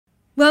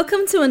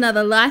Welcome to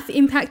another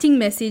life-impacting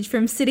message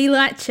from City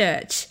Light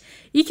Church.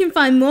 You can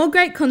find more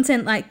great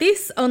content like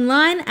this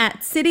online at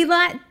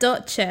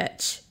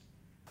citylight.church.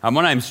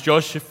 My name's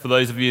Josh. For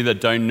those of you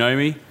that don't know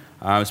me,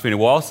 it's been a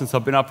while since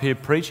I've been up here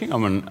preaching.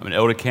 I'm an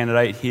elder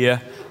candidate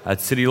here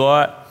at City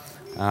Light.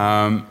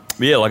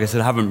 Like I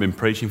said, I haven't been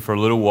preaching for a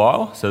little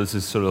while, so this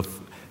is sort of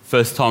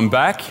first time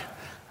back.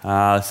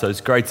 So it's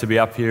great to be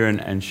up here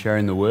and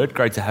sharing the word.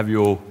 Great to have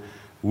you all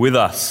with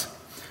us.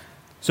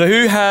 So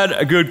who had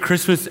a good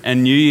Christmas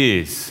and New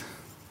Year's?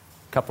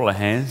 A couple of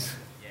hands.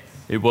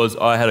 Yes.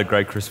 I had a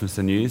great Christmas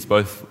and New Year's.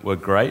 Both were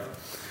great.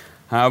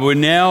 We're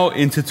now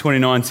into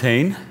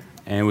 2019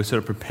 and we're sort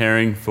of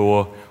preparing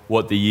for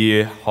what the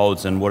year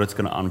holds and what it's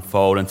going to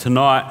unfold. And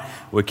tonight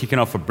we're kicking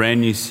off a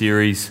brand new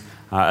series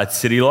at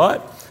City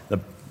Light,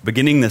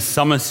 beginning the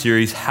summer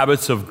series,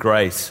 Habits of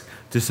Grace,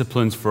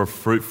 Disciplines for a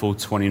Fruitful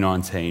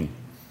 2019.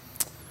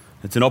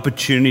 It's an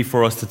opportunity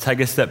for us to take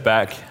a step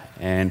back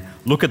and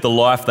look at the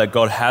life that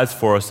God has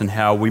for us and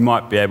how we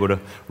might be able to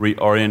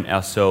reorient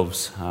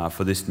ourselves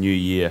for this new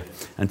year.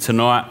 And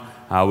tonight,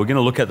 we're going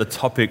to look at the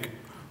topic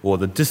or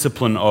the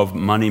discipline of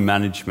money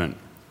management.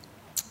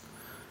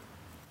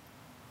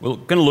 We're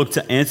going to look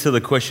to answer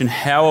the question,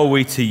 how are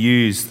we to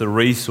use the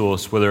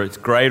resource, whether it's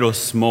great or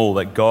small,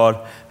 that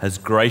God has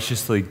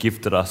graciously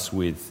gifted us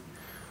with?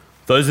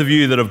 Those of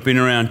you that have been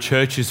around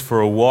churches for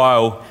a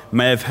while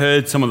may have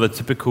heard some of the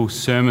typical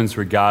sermons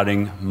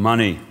regarding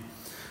money.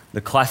 The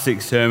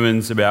classic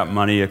sermons about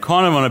money are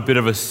kind of on a bit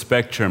of a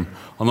spectrum.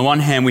 On the one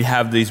hand, we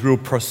have these real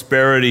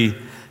prosperity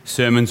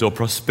sermons or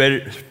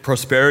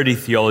prosperity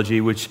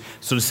theology, which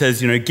sort of says,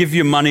 give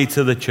your money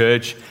to the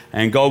church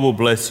and God will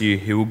bless you.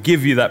 He will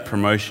give you that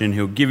promotion.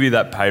 He'll give you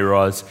that pay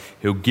rise.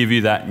 He'll give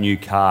you that new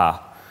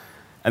car.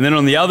 And then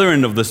on the other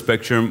end of the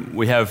spectrum,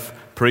 we have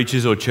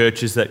preachers or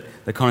churches that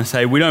kind of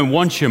say, we don't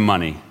want your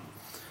money.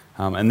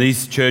 And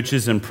these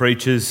churches and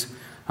preachers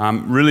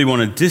really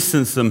want to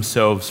distance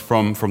themselves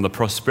from the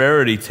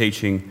prosperity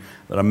teaching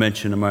that I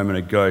mentioned a moment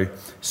ago,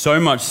 so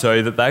much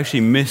so that they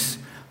actually miss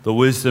the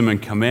wisdom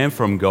and command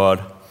from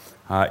God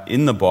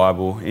in the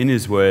Bible, in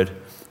His Word,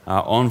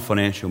 on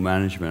financial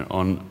management,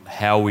 on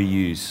how we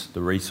use the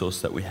resource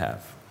that we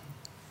have.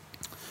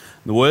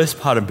 The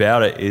worst part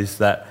about it is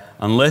that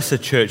unless a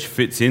church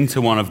fits into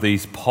one of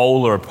these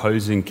polar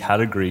opposing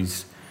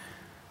categories,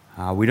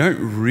 we don't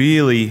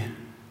really,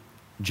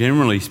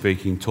 generally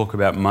speaking, talk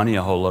about money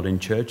a whole lot in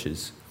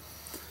churches.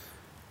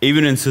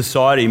 Even in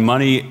society,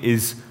 money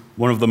is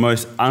one of the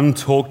most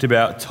untalked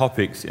about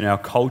topics in our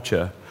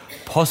culture,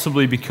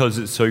 possibly because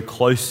it's so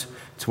close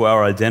to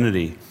our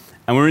identity.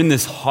 And we're in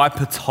this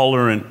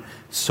hyper-tolerant,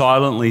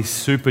 silently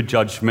super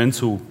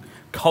judgmental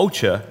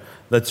culture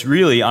that's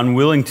really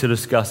unwilling to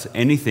discuss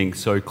anything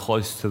so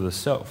close to the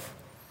self.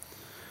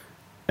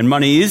 And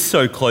money is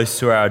so close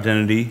to our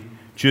identity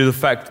due to the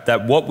fact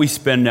that what we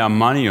spend our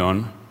money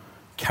on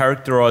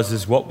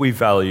characterizes what we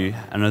value,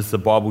 and as the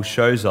Bible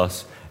shows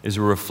us, is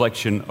a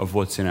reflection of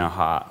what's in our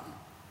heart.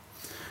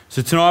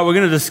 So tonight we're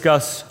going to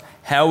discuss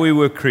how we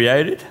were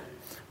created.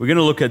 We're going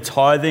to look at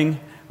tithing.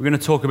 We're going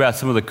to talk about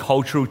some of the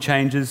cultural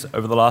changes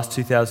over the last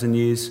 2,000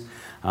 years,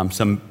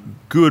 some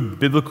good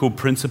biblical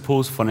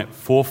principles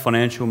for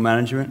financial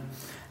management,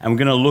 and we're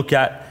going to look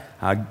at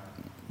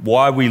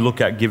why we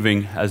look at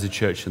giving as a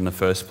church in the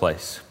first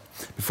place.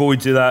 Before we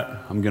do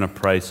that, I'm going to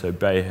pray, so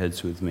bow your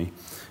heads with me.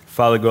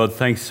 Father God,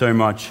 thanks so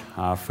much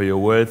for your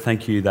word.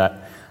 Thank you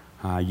that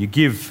you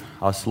give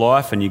us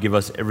life and you give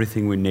us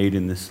everything we need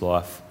in this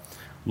life.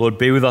 Lord,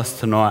 be with us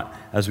tonight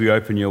as we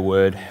open your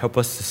word. Help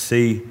us to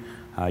see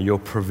your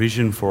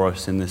provision for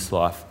us in this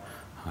life.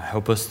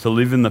 Help us to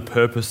live in the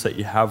purpose that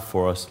you have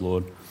for us,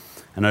 Lord,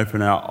 and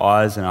open our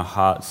eyes and our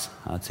hearts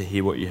to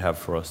hear what you have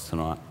for us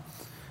tonight.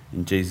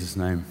 In Jesus'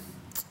 name,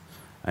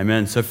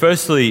 amen. So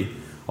firstly,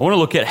 I want to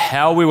look at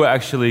how we were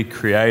actually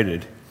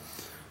created.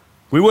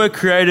 We were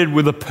created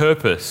with a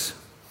purpose.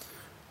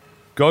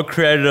 God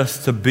created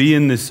us to be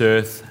in this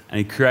earth, and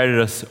He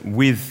created us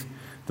with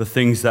the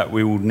things that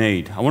we will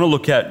need. I want to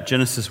look at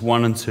Genesis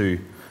 1 and 2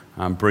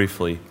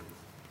 briefly.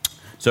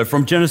 So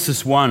from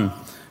Genesis 1,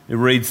 it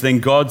reads, "Then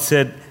God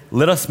said,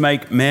 'Let us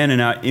make man in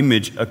our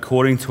image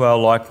according to our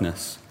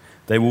likeness.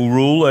 They will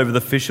rule over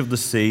the fish of the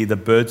sea, the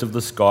birds of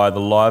the sky, the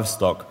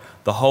livestock,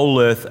 the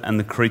whole earth, and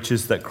the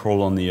creatures that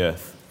crawl on the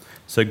earth.'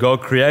 So God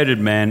created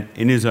man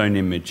in His own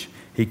image.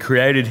 He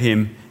created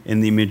him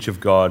in the image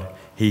of God.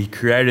 He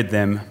created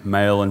them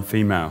male and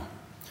female.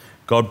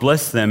 God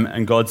blessed them,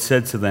 and God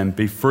said to them,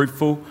 'Be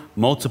fruitful,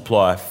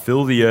 multiply,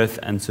 fill the earth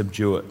and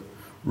subdue it.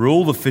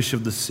 Rule the fish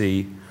of the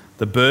sea,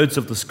 the birds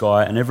of the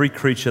sky, and every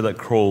creature that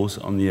crawls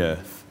on the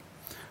earth.'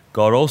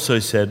 God also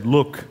said,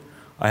 'Look,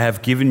 I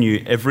have given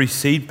you every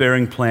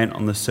seed-bearing plant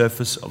on the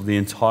surface of the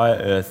entire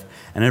earth,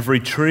 and every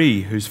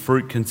tree whose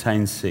fruit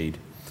contains seed.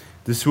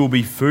 This will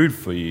be food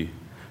for you.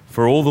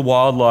 For all the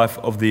wildlife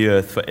of the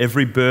earth, for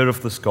every bird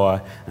of the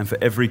sky, and for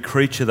every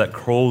creature that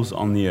crawls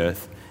on the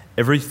earth,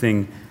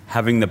 everything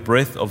having the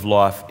breath of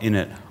life in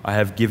it, I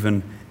have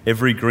given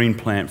every green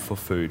plant for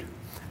food.'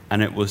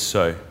 And it was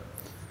so."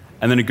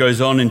 And then it goes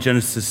on in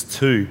Genesis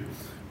 2,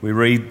 we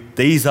read,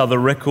 "These are the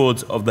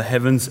records of the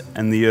heavens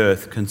and the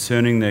earth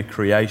concerning their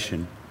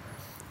creation.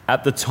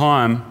 At the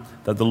time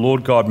that the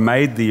Lord God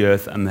made the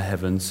earth and the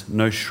heavens,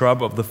 no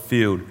shrub of the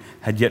field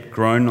had yet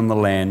grown on the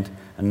land,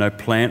 and no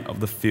plant of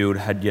the field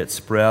had yet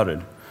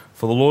sprouted.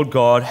 For the Lord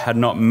God had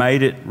not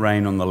made it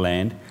rain on the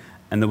land,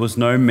 and there was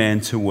no man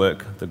to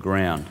work the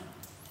ground.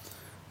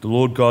 The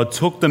Lord God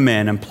took the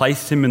man and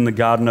placed him in the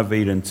Garden of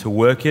Eden to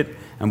work it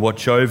and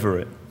watch over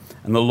it.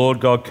 And the Lord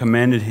God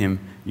commanded him,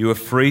 'You are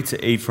free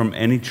to eat from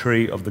any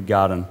tree of the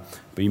garden,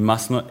 but you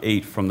must not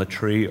eat from the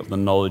tree of the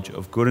knowledge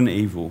of good and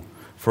evil,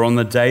 for on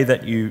the day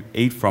that you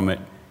eat from it,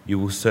 you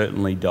will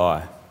certainly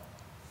die.'"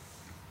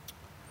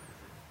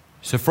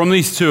 So from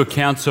these two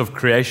accounts of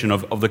creation,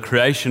 of the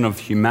creation of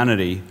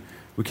humanity,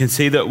 we can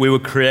see that we were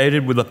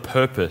created with a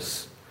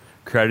purpose,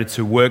 created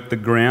to work the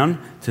ground,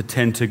 to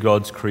tend to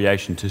God's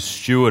creation, to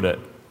steward it,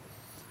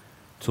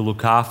 to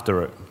look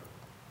after it.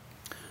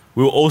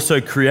 We were also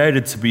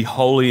created to be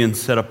holy and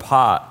set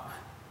apart.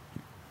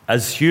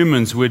 As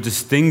humans, we're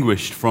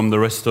distinguished from the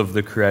rest of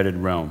the created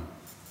realm.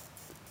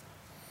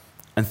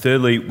 And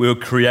thirdly, we were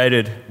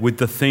created with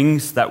the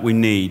things that we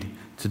need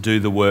to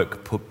do the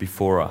work put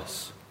before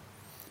us.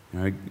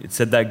 It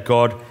said that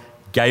God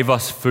gave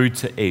us food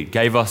to eat,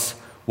 gave us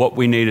what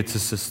we needed to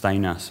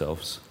sustain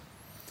ourselves.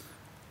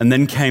 And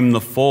then came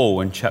the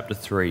fall in chapter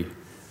 3.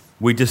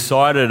 We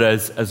decided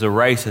as a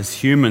race,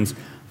 as humans,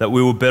 that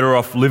we were better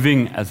off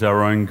living as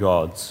our own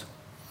gods.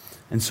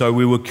 And so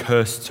we were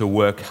cursed to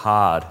work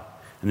hard.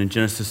 And in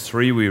Genesis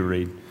 3 we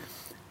read,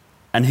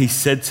 "And he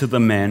said to the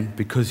man,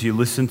 'Because you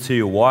listened to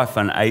your wife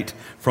and ate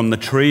from the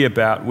tree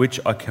about which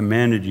I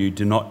commanded you,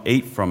 do not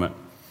eat from it.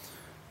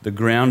 The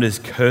ground is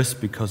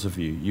cursed because of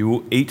you. You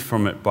will eat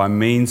from it by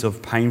means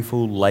of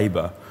painful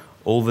labor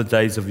all the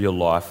days of your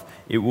life.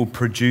 It will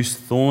produce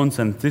thorns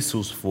and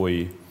thistles for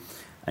you,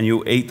 and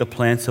you'll eat the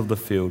plants of the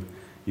field.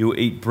 You will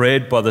eat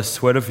bread by the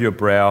sweat of your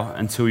brow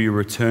until you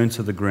return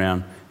to the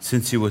ground,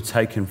 since you were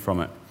taken from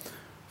it.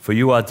 For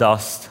you are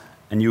dust,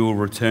 and you will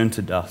return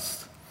to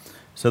dust.'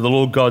 So the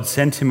Lord God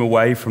sent him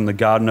away from the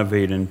Garden of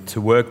Eden to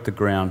work the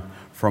ground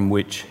from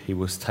which he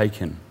was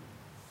taken."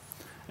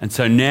 And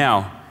so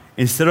now,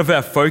 instead of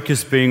our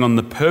focus being on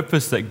the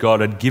purpose that God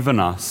had given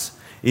us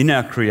in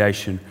our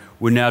creation,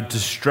 we're now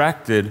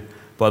distracted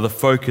by the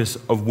focus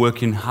of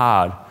working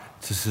hard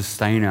to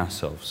sustain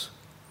ourselves.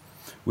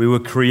 We were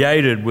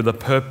created with a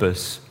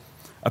purpose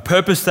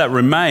that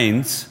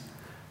remains,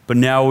 but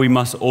now we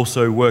must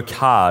also work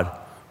hard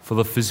for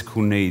the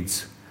physical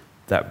needs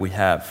that we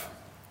have.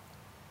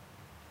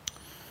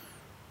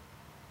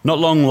 Not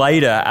long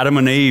later, Adam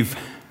and Eve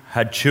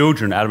had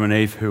children. Adam and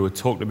Eve, who were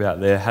talked about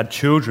there, had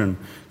children,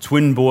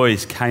 twin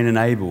boys, Cain and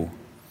Abel.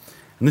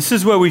 And this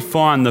is where we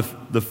find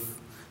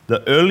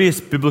the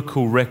earliest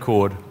biblical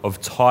record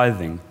of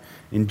tithing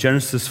in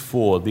Genesis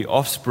 4, the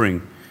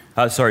offering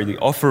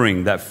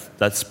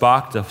that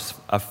sparked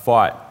a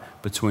fight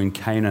between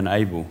Cain and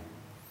Abel.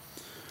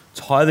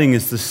 Tithing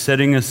is the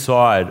setting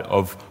aside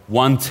of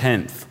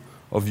 1/10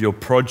 of your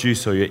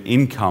produce or your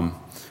income.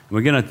 And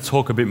we're going to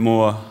talk a bit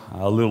more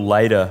a little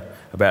later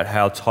about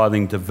how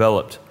tithing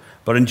developed.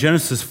 But in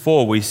Genesis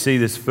 4, we see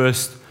this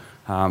first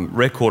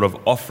record of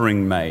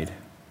offering made.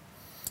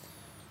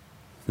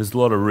 There's a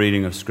lot of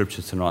reading of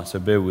scripture tonight, so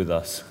bear with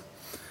us.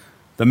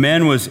 "The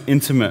man was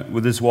intimate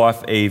with his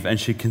wife Eve, and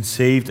she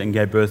conceived and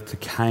gave birth to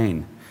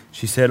Cain.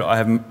 She said,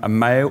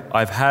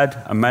 I've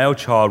had a male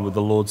child with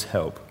the Lord's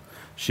help.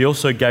 She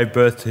also gave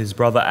birth to his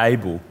brother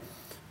Abel.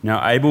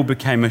 Now Abel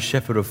became a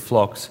shepherd of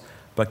flocks,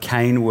 but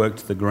Cain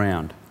worked the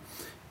ground.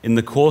 In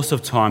the course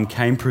of time,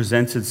 Cain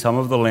presented some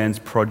of the land's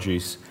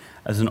produce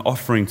as an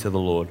offering to the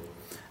Lord,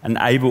 and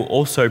Abel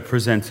also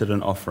presented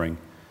an offering,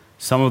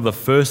 some of the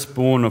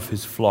firstborn of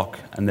his flock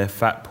and their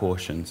fat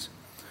portions.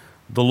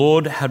 The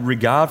Lord had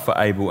regard for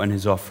Abel and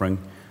his offering,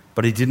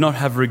 but he did not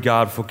have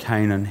regard for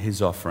Cain and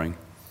his offering.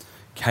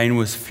 Cain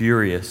was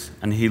furious,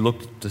 and he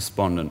looked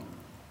despondent.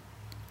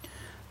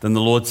 Then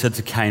the Lord said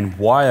to Cain,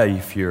 'Why are you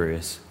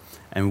furious,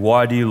 and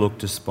why do you look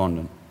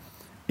despondent?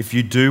 If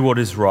you do what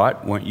is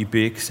right, won't you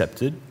be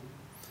accepted?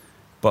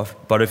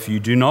 But if you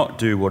do not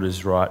do what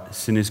is right,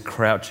 sin is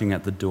crouching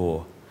at the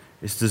door.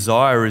 Its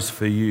desire is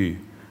for you,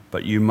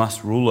 but you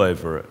must rule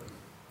over it.'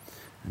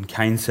 And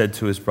Cain said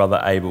to his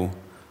brother Abel,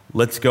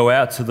 'Let's go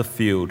out to the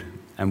field.'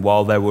 And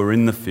while they were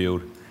in the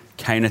field,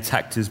 Cain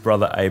attacked his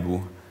brother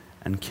Abel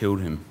and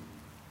killed him."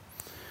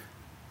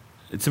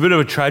 It's a bit of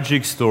a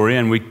tragic story,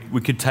 and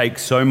we could take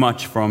so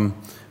much from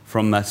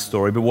that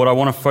story. But what I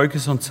want to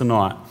focus on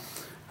tonight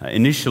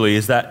initially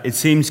is that it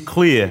seems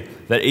clear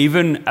that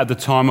even at the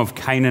time of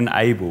Cain and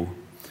Abel,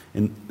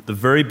 in the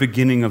very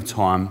beginning of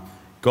time,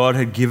 God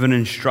had given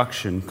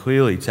instruction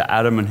clearly to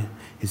Adam and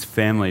his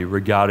family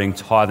regarding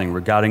tithing,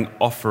 regarding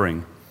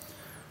offering.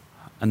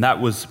 And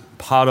that was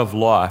part of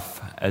life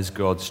as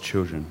God's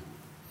children.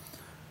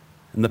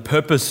 And the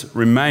purpose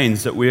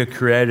remains that we are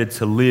created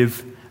to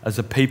live as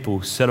a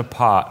people set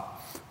apart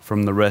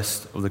from the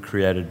rest of the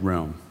created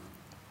realm.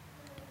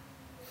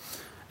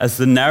 As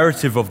the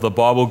narrative of the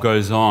Bible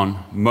goes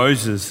on,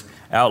 Moses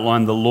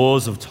outlined the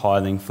laws of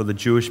tithing for the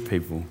Jewish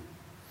people,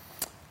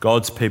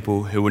 God's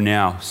people who were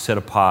now set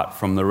apart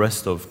from the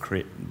rest of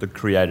the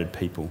created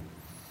people.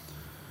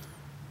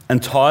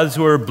 And tithes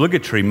were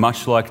obligatory,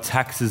 much like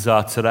taxes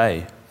are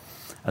today.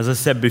 As I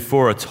said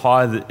before, a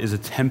tithe is a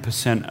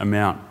 10%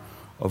 amount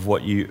of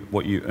what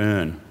you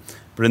earn.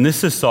 But in this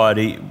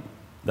society,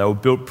 they were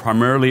built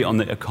primarily on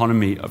the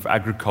economy of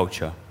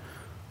agriculture.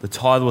 The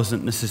tithe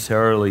wasn't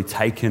necessarily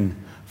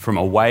taken from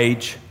a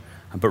wage,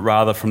 but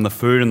rather from the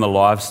food and the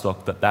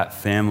livestock that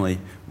family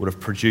would have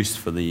produced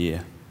for the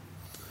year.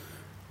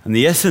 And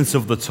the essence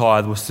of the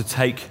tithe was to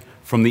take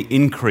from the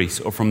increase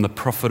or from the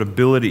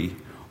profitability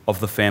of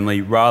the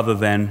family rather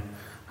than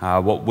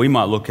what we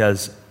might look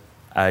as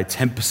a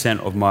 10%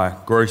 of my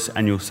gross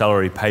annual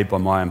salary paid by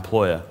my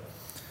employer.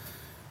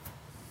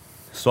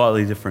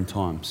 Slightly different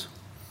times.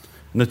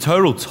 And the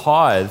total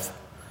tithe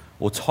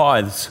or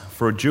tithes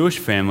for a Jewish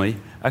family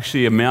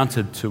actually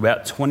amounted to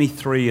about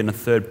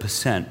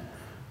 23.33%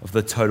 of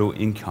the total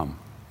income.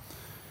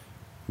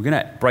 We're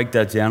going to break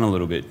that down a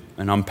little bit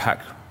and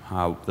unpack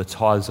the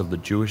tithes of the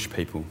Jewish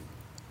people.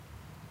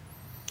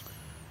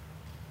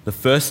 The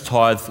first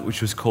tithe,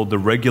 which was called the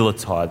regular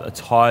tithe, a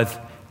tithe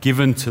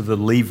given to the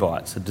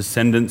Levites, the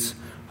descendants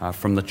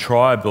from the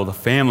tribe or the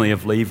family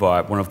of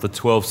Levi, one of the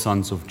 12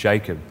 sons of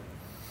Jacob.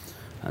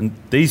 And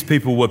these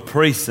people were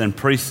priests and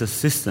priest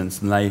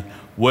assistants, and they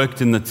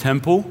worked in the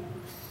temple,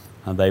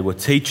 and they were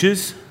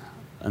teachers,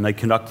 and they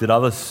conducted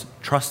other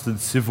trusted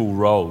civil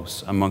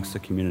roles amongst the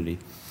community.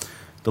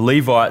 The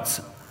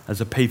Levites, as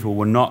a people,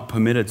 were not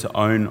permitted to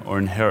own or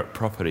inherit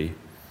property.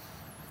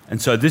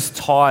 And so this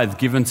tithe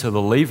given to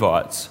the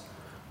Levites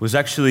was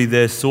actually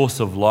their source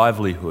of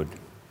livelihood.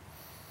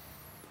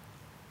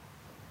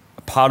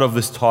 A part of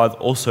this tithe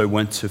also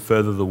went to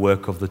further the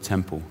work of the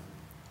temple.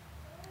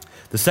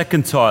 The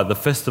second tithe, the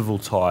festival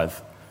tithe,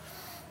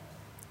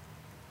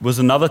 was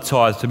another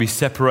tithe to be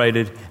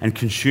separated and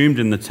consumed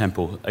in the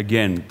temple.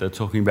 Again, they're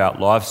talking about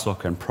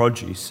livestock and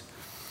produce.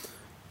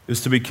 It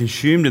was to be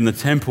consumed in the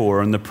temple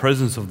or in the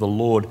presence of the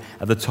Lord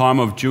at the time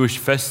of Jewish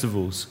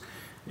festivals.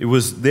 It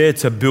was there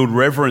to build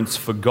reverence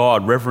for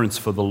God, reverence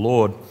for the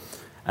Lord,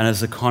 and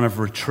as a kind of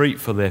retreat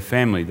for their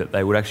family, that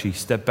they would actually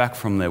step back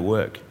from their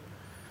work.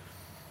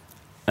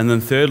 And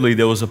then thirdly,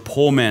 there was a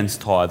poor man's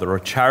tithe or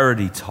a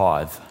charity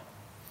tithe.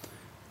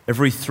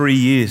 Every 3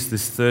 years,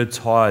 this third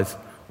tithe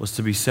was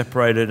to be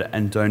separated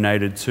and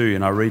donated to,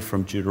 and I read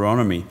from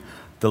Deuteronomy,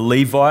 the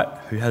Levite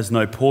who has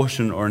no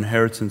portion or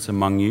inheritance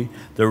among you,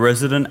 the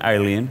resident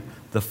alien,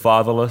 the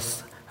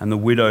fatherless, and the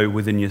widow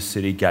within your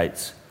city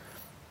gates.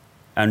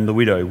 And the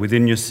widow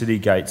within your city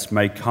gates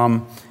may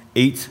come,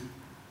 eat,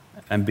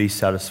 and be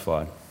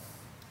satisfied.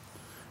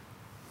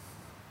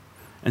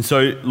 And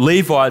so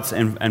Levites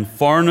and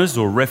foreigners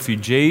or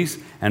refugees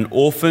and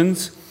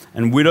orphans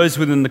and widows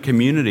within the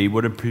community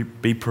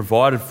would be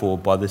provided for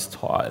by this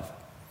tithe.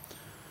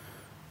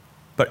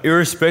 But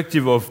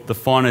irrespective of the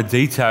finer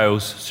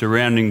details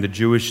surrounding the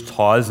Jewish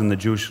tithes and the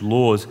Jewish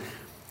laws,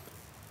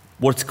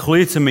 what's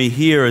clear to me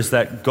here is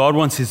that God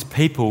wants his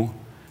people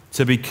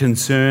to be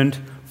concerned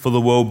for the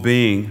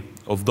well-being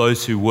of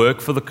those who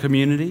work for the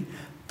community,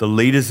 the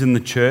leaders in the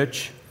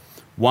church,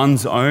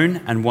 one's own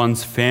and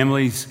one's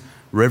family's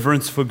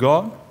reverence for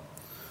God,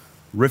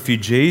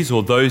 refugees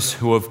or those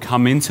who have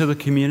come into the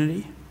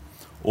community,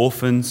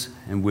 orphans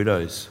and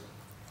widows.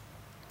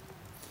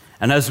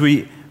 And as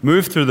we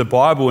move through the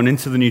Bible and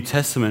into the New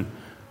Testament,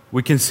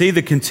 we can see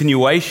the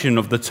continuation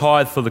of the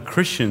tithe for the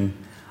Christian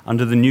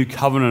under the new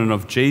covenant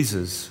of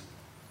Jesus.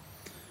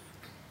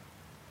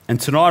 And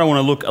tonight I want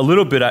to look a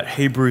little bit at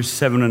Hebrews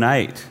 7 and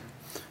 8.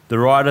 The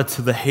writer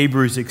to the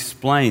Hebrews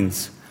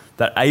explains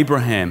that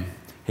Abraham,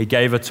 he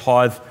gave a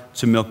tithe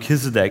to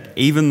Melchizedek,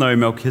 even though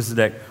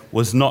Melchizedek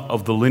was not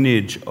of the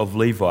lineage of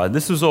Levi.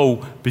 This was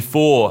all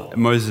before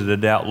Moses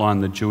had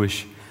outlined the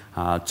Jewish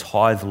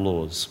tithe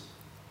laws.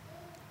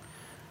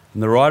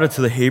 And the writer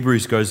to the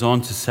Hebrews goes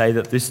on to say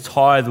that this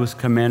tithe was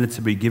commanded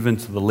to be given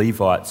to the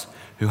Levites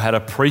who had a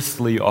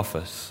priestly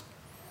office.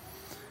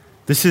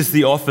 This is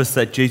the office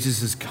that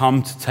Jesus has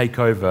come to take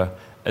over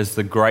as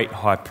the great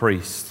high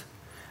priest.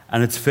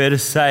 And it's fair to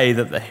say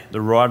that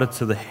the writer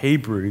to the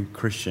Hebrew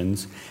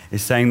Christians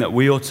is saying that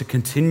we ought to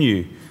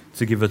continue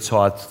to give a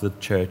tithe to the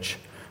church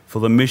for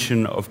the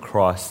mission of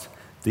Christ,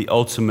 the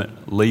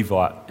ultimate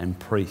Levite and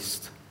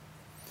priest.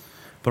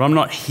 But I'm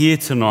not here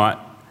tonight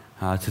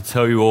to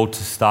tell you all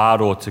to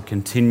start or to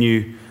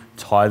continue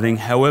tithing.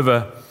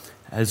 However,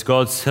 as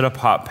God set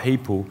apart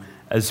people,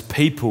 as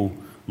people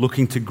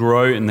looking to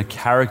grow in the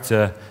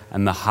character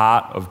and the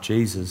heart of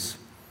Jesus,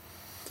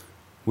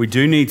 we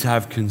do need to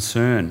have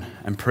concern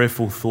and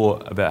prayerful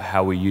thought about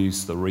how we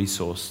use the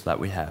resource that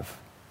we have.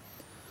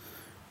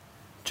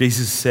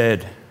 Jesus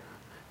said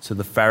to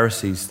the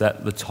Pharisees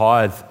that the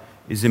tithe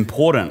is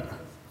important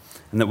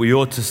and that we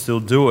ought to still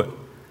do it.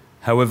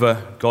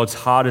 However, God's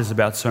heart is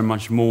about so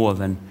much more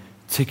than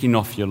ticking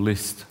off your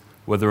list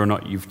whether or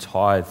not you've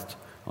tithed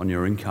on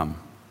your income.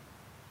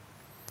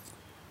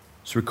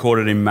 It's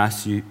recorded in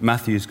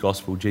Matthew's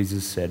Gospel.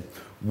 Jesus said,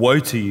 "Woe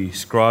to you,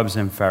 scribes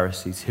and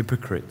Pharisees,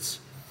 hypocrites!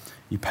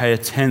 You pay a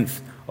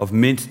tenth of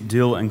mint,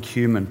 dill, and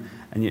cumin,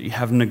 and yet you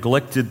have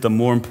neglected the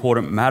more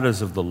important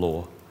matters of the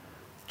law: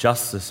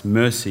 justice,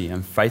 mercy,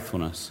 and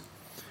faithfulness.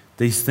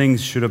 These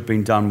things should have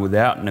been done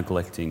without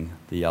neglecting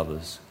the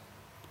others.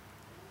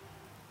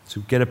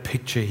 So get a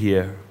picture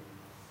here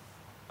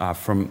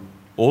from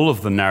all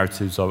of the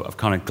narratives I've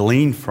kind of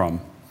gleaned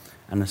from,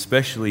 and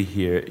especially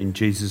here in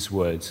Jesus'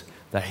 words,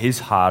 that his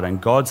heart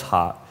and God's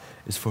heart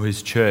is for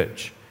his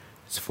church,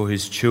 it's for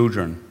his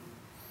children.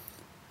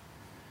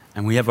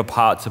 And we have a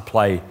part to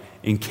play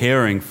in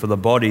caring for the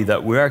body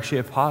that we're actually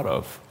a part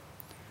of.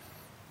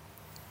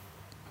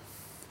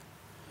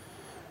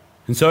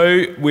 And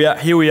so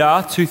here we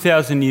are,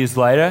 2,000 years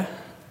later,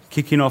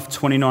 kicking off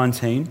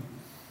 2019.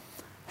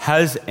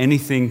 Has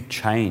anything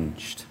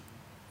changed?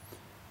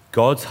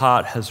 God's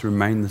heart has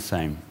remained the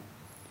same.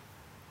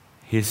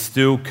 He is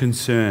still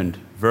concerned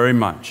very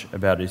much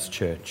about his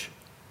church.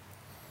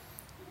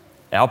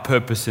 Our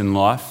purpose in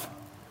life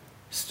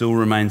still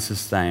remains the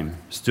same.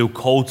 Still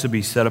called to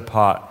be set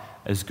apart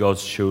as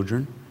God's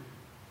children.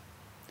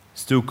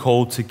 Still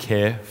called to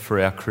care for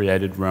our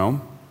created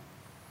realm.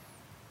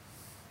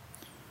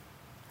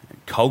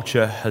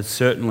 Culture has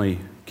certainly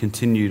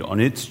continued on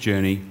its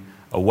journey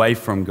away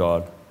from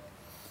God,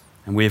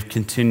 and we have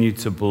continued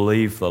to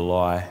believe the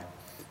lie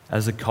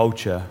as a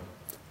culture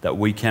that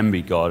we can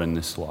be God in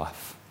this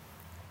life.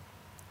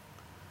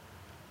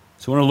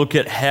 So I want to look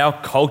at how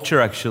culture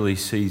actually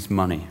sees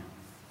money.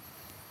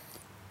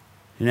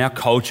 In our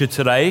culture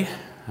today,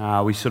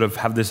 we sort of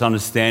have this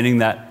understanding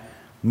that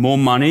more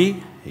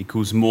money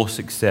equals more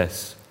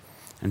success.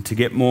 And to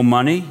get more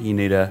money, you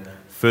need to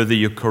further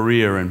your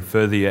career and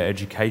further your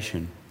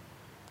education.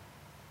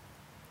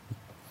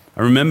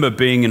 I remember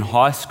being in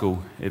high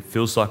school. It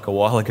feels like a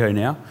while ago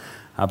now.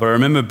 But I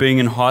remember being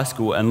in high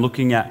school and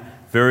looking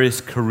at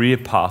various career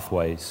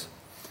pathways,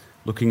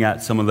 looking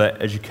at some of the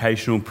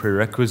educational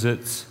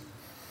prerequisites.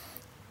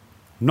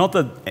 Not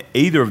that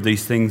either of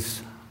these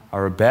things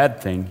are a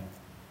bad thing,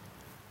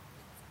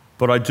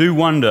 but I do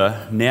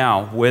wonder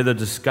now where the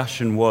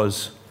discussion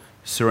was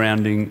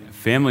surrounding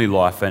family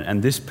life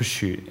and this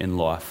pursuit in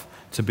life,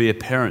 to be a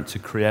parent, to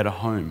create a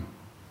home.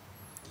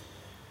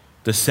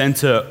 The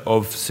centre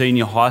of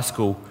senior high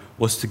school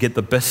was to get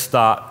the best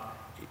start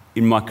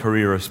in my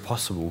career as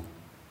possible.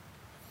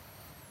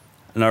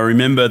 And I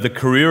remember the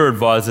career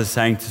advisor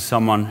saying to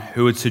someone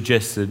who had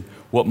suggested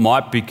what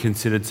might be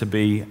considered to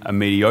be a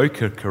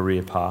mediocre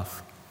career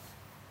path,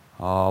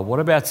 what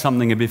about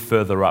something a bit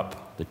further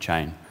up the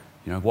chain?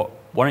 Why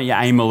don't you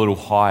aim a little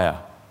higher?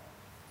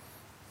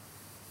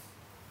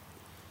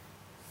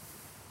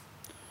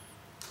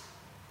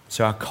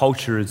 So our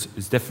culture is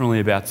definitely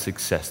about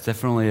success,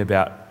 definitely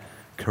about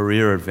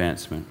career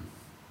advancement.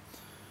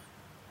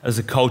 As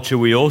a culture,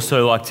 we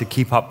also like to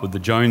keep up with the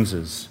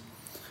Joneses.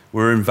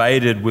 We're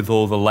invaded with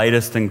all the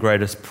latest and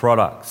greatest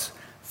products,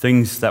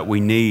 things that we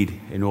need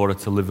in order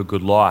to live a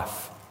good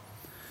life,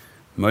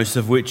 most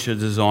of which are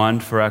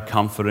designed for our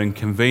comfort and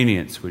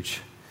convenience,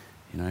 which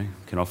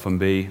can often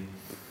be a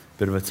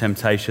bit of a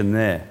temptation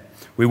there.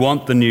 We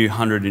want the new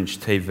 100-inch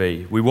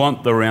TV. We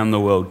want the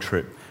round-the-world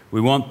trip. We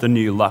want the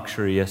new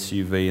luxury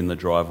SUV in the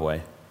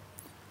driveway.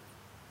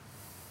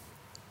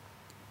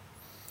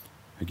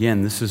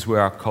 Again, this is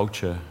where our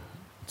culture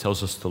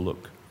tells us to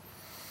look.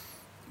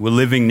 We're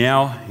living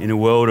now in a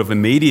world of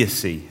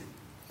immediacy,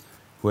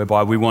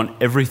 whereby we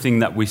want everything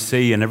that we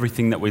see and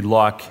everything that we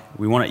like,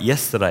 we want it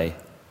yesterday.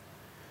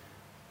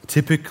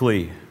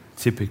 Typically,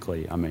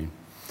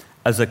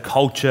 as a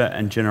culture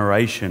and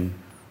generation,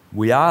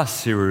 we are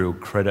serial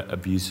credit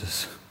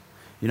abusers.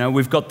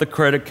 We've got the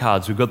credit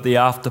cards, we've got the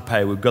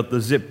Afterpay, we've got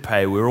the Zip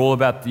Pay, we're all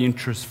about the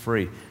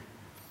interest-free.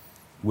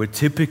 We're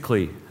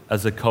typically,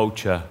 as a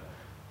culture,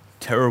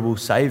 terrible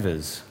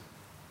savers.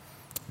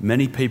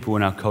 Many people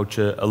in our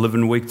culture are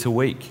living week to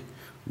week,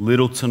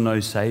 little to no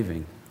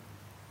saving.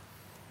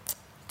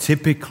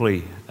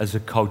 Typically, as a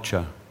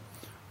culture,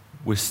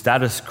 we're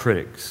status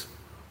critics,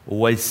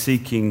 always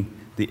seeking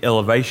the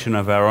elevation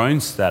of our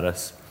own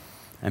status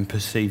and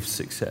perceived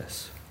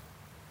success.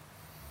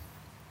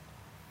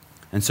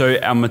 And so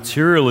our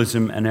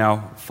materialism and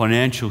our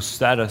financial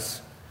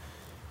status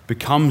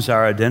becomes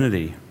our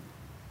identity.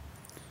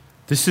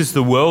 This is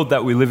the world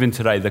that we live in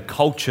today, the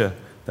culture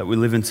that we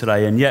live in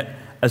today, and yet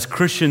as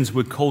Christians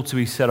we're called to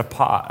be set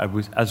apart,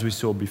 as we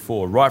saw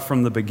before, right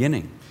from the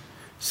beginning.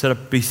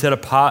 Be set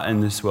apart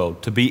in this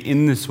world, to be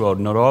in this world,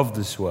 not of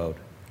this world.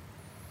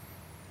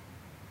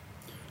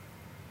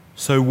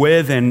 So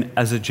where then,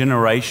 as a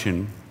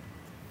generation,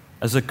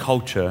 as a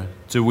culture,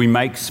 do we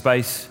make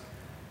space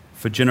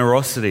for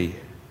generosity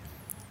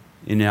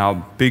in our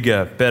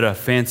bigger, better,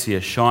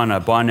 fancier, shiner,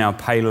 buy now,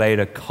 pay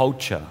later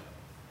culture?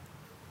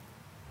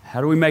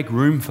 How do we make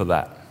room for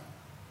that?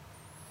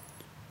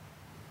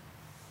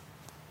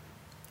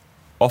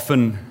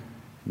 Often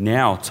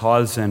now,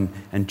 tithes and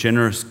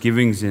generous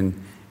givings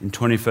in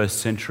 21st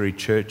century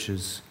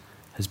churches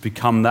has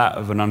become that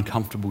of an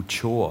uncomfortable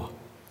chore.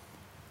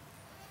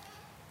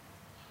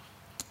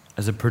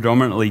 As a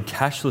predominantly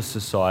cashless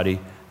society,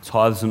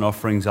 tithes and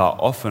offerings are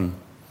often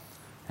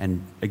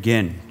and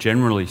again,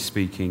 generally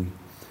speaking,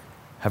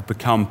 have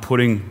become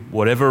putting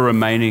whatever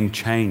remaining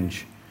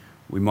change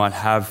we might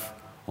have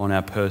on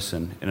our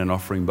person in an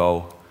offering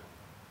bowl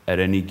at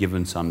any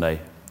given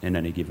Sunday in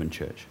any given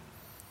church.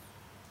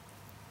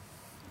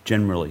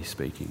 Generally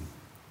speaking.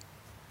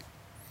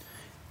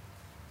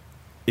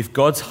 If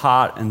God's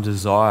heart and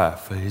desire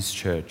for his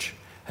church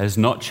has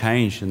not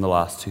changed in the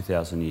last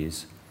 2,000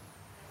 years,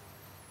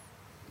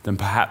 then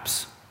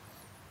perhaps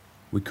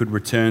we could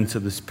return to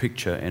this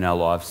picture in our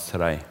lives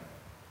today.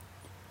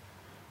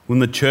 When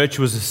the church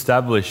was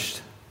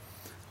established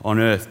on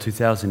earth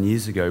 2,000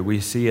 years ago, we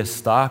see a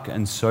stark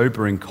and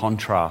sobering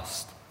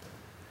contrast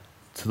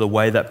to the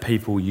way that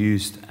people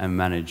used and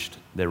managed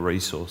their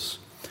resource.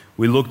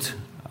 We looked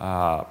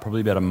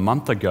probably about a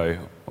month ago,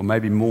 or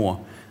maybe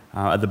more,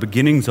 at the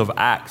beginnings of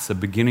Acts, the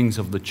beginnings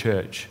of the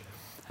church.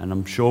 And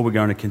I'm sure we're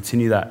going to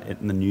continue that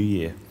in the new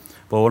year.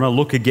 But I want to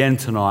look again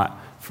tonight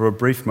for a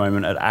brief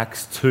moment at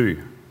Acts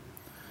 2.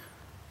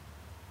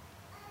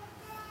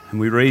 And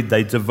we read,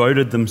 they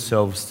devoted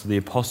themselves to the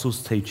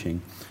apostles'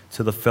 teaching,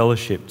 to the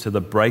fellowship, to the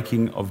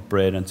breaking of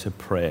bread, and to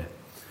prayer.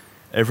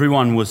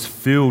 Everyone was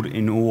filled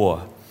in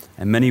awe,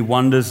 and many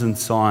wonders and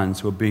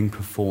signs were being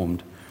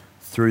performed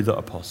through the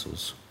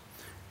apostles.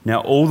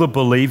 Now all the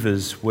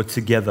believers were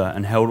together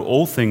and held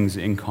all things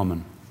in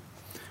common.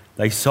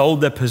 They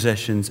sold their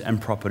possessions and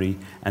property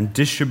and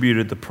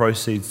distributed the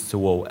proceeds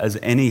to all, as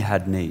any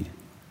had need.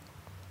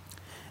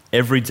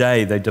 Every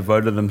day they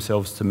devoted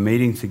themselves to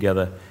meeting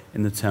together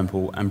in the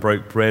temple and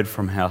broke bread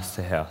from house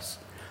to house.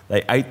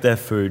 They ate their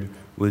food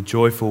with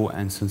joyful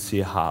and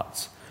sincere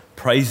hearts,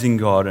 praising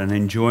God and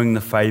enjoying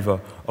the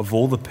favor of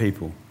all the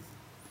people.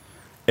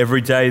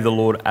 Every day the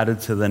Lord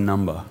added to their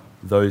number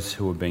those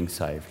who were being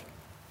saved.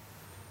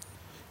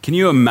 Can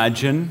you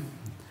imagine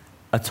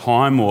a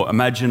time, or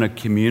imagine a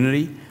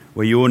community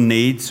where your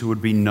needs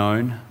would be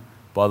known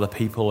by the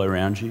people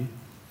around you?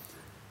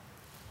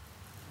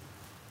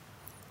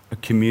 A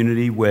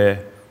community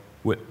where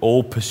we're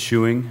all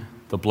pursuing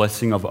the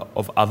blessing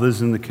of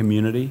others in the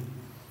community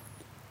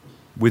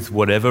with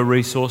whatever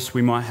resource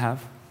we might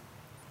have.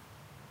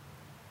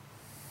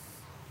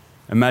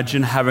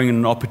 Imagine having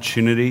an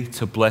opportunity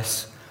to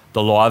bless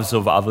the lives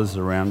of others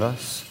around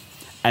us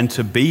and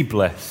to be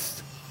blessed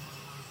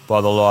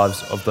by the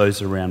lives of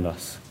those around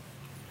us.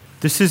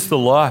 This is the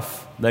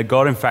life that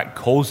God in fact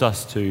calls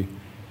us to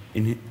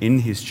in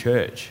his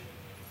church.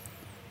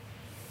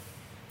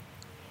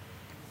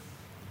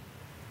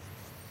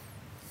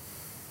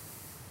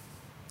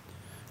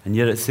 And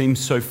yet it seems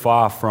so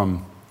far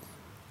from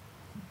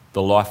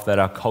the life that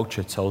our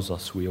culture tells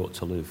us we ought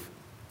to live.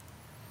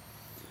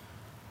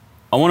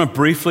 I want to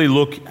briefly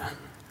look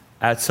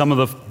at some of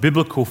the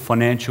biblical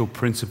financial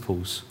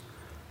principles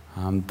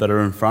that are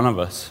in front of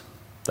us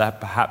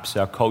that perhaps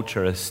our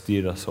culture has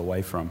steered us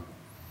away from.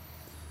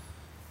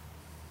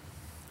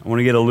 I want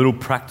to get a little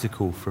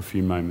practical for a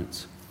few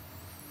moments.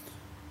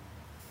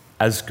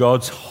 As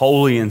God's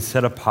holy and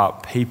set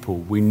apart people,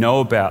 we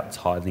know about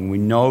tithing, we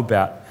know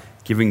about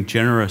giving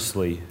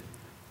generously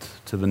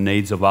to the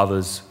needs of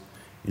others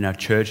in our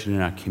church and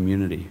in our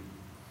community.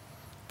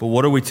 But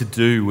what are we to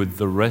do with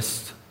the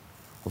rest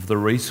of the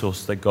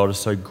resource that God has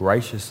so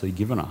graciously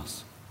given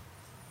us?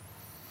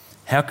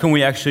 How can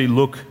we actually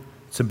look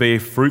to be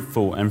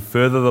fruitful and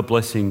further the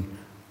blessing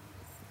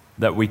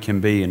that we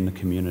can be in the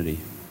community?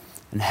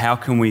 And how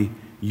can we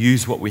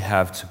use what we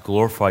have to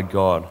glorify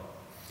God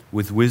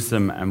with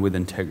wisdom and with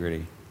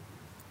integrity?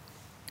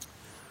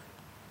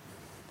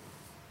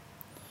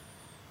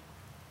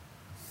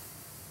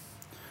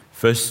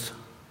 First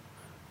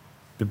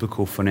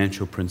biblical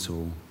financial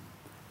principle: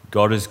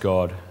 God is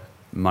God,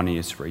 money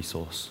is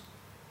resource.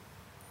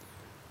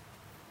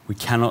 We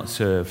cannot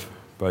serve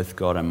both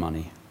God and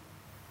money.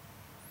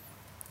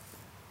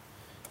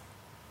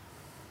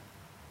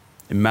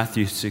 In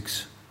Matthew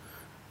 6,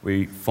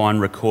 we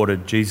find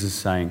recorded Jesus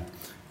saying,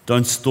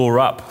 "Don't store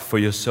up for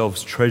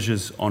yourselves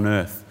treasures on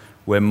earth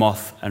where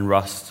moth and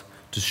rust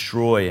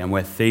destroy and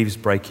where thieves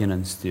break in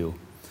and steal.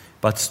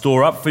 But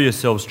store up for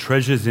yourselves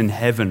treasures in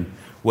heaven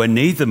where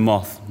neither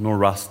moth nor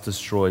rust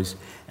destroys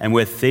and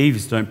where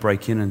thieves don't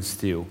break in and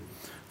steal.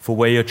 For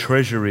where your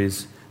treasure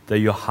is, there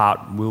your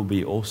heart will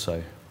be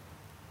also."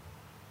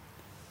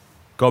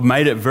 God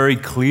made it very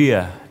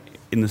clear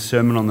in the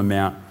Sermon on the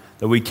Mount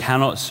that we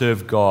cannot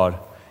serve God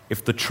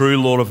if the true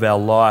Lord of our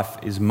life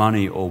is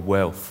money or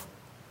wealth.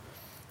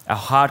 Our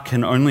heart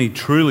can only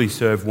truly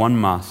serve one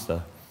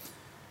master,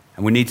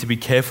 and we need to be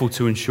careful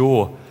to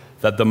ensure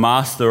that the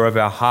master of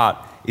our heart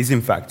is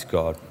in fact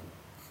God.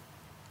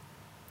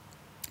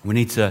 We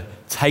need to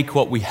take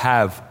what we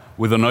have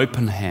with an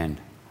open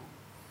hand,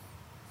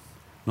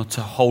 not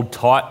to hold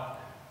tight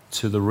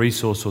to the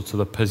resource or to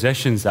the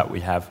possessions that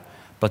we have,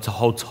 but to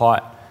hold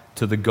tight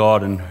to the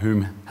God in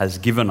whom has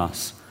given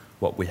us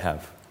what we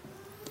have.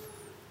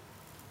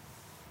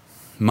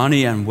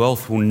 Money and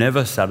wealth will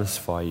never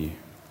satisfy you.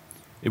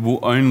 It will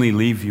only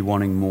leave you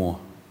wanting more.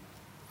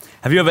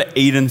 Have you ever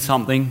eaten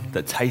something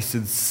that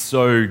tasted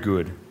so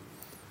good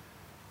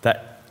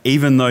that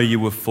even though you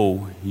were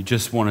full, you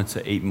just wanted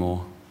to eat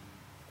more?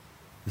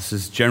 This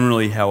is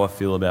generally how I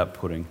feel about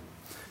pudding.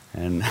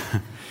 And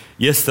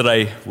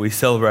yesterday we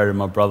celebrated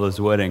my brother's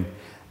wedding,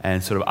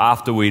 and sort of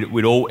after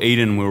we'd all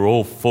eaten, we were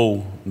all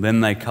full,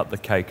 then they cut the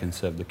cake and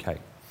served the cake,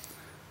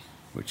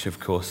 which of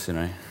course,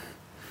 I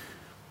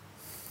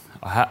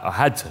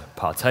had to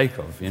partake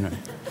of,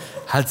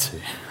 had to.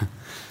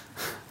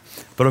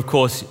 But of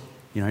course,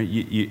 you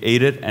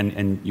eat it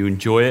and you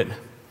enjoy it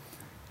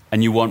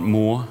and you want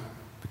more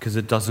because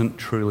it doesn't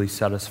truly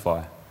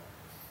satisfy.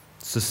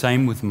 It's the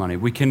same with money.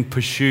 We can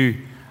pursue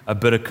a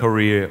better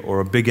career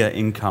or a bigger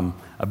income,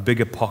 a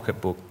bigger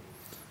pocketbook,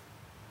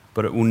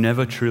 but it will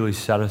never truly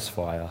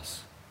satisfy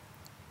us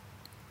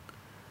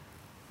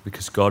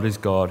because God is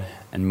God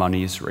and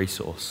money is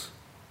resource.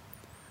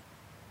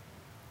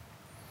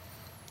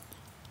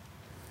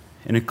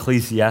 In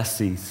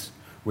Ecclesiastes,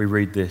 we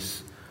read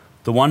this: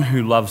 "The one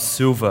who loves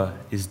silver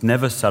is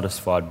never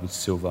satisfied with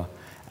silver,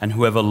 and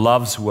whoever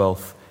loves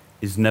wealth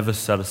is never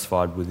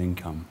satisfied with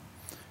income.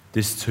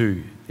 This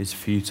too is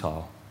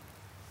futile."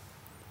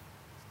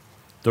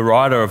 The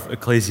writer of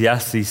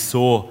Ecclesiastes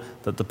saw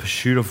that the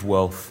pursuit of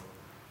wealth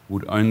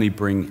would only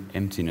bring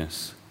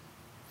emptiness.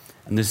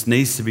 And this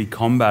needs to be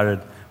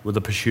combated with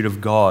the pursuit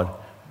of God,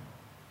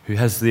 who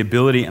has the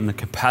ability and the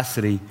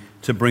capacity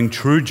to bring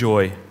true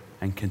joy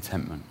and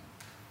contentment.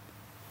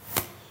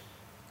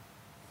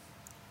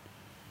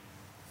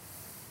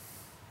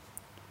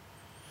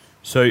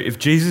 So if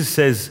Jesus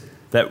says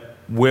that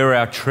where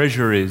our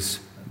treasure is,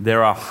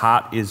 there our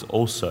heart is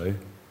also,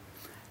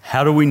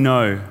 how do we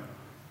know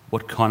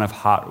what kind of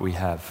heart we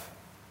have?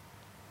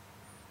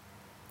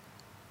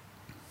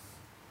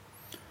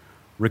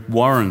 Rick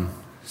Warren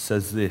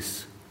says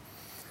this: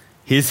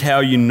 "Here's how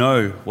you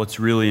know what's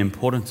really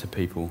important to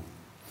people.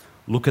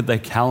 Look at their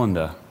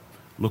calendar,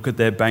 look at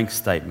their bank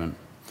statement.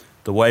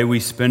 The way we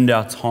spend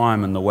our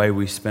time and the way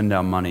we spend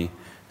our money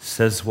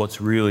says what's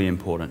really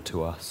important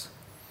to us.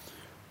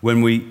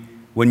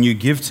 When you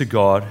give to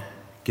God,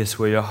 guess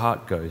where your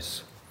heart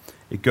goes?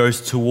 It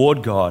goes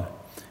toward God.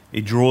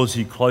 It draws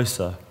you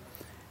closer.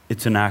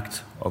 It's an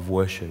act of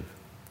worship."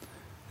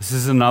 This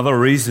is another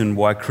reason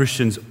why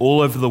Christians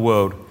all over the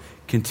world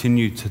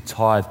continue to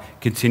tithe,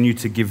 continue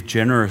to give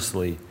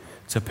generously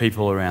to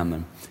people around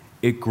them.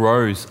 It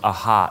grows a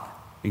heart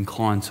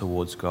inclined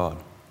towards God.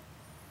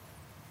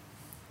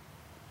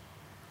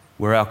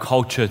 Where our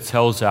culture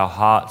tells our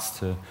hearts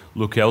to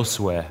look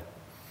elsewhere,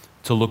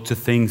 to look to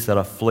things that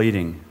are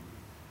fleeting,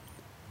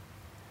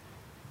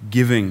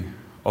 giving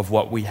of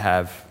what we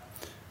have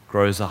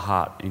grows a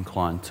heart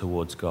inclined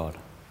towards God.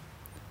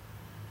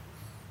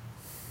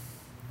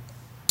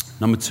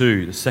 Number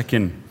 2, the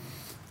second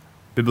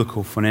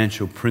biblical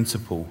financial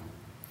principle: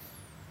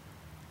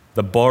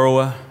 the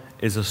borrower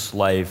is a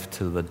slave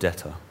to the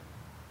debtor.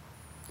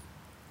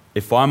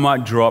 If I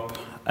might drop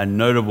a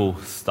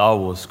notable Star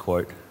Wars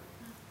quote,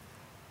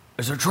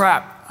 "It's a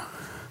trap."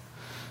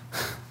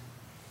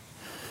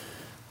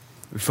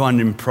 We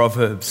find in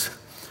Proverbs,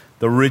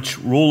 "The rich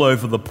rule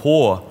over the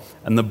poor,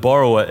 and the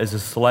borrower is a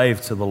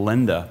slave to the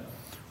lender."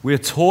 We are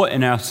taught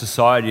in our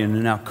society and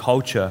in our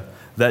culture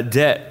that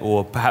debt,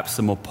 or perhaps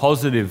the more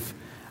positive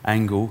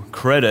angle,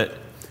 credit,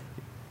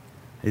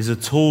 is a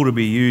tool to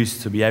be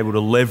used to be able to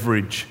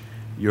leverage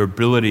your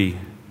ability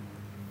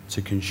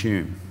to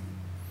consume.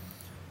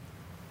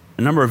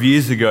 A number of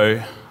years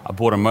ago, I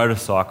bought a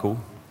motorcycle,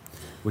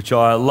 which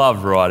I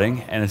love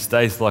riding, and it's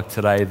days like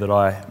today that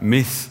I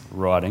miss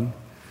riding.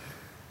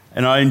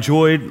 And I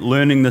enjoyed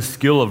learning the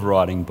skill of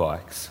riding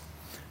bikes.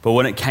 But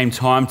when it came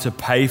time to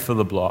pay for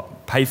the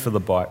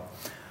bike,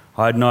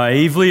 I had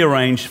naively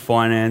arranged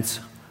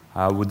finance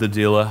with the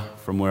dealer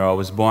from where I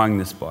was buying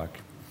this bike,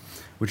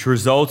 which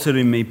resulted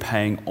in me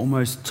paying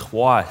almost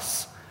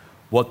twice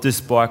what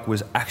this bike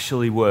was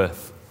actually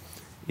worth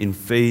in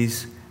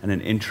fees and in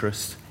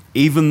interest,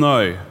 even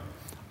though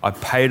I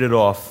paid it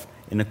off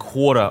in a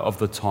quarter of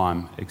the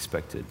time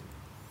expected.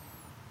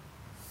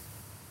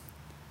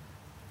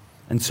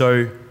 And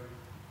so,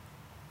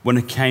 when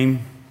it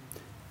came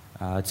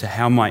to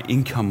how my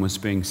income was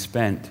being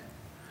spent,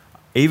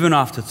 even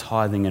after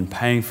tithing and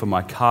paying for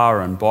my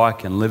car and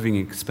bike and living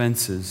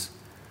expenses,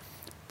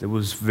 there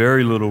was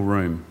very little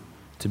room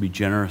to be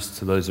generous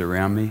to those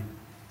around me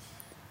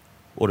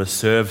or to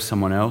serve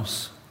someone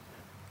else,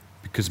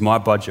 because my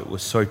budget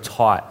was so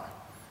tight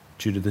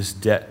due to this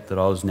debt that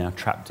I was now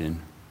trapped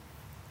in.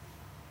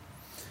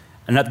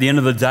 And at the end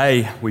of the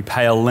day, we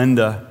pay a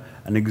lender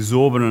an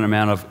exorbitant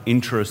amount of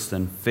interest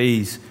and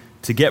fees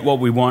to get what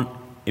we want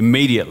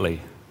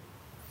immediately.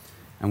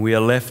 And we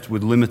are left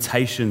with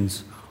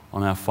limitations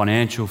on our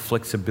financial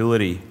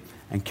flexibility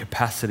and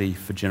capacity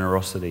for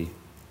generosity.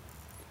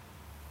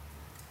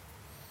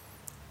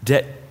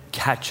 Debt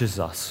catches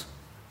us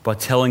by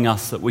telling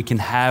us that we can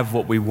have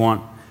what we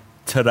want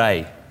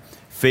today,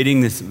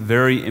 feeding this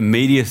very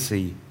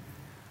immediacy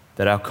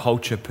that our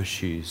culture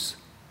pursues.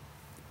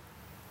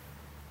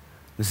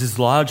 This is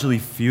largely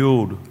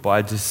fueled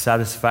by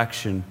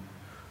dissatisfaction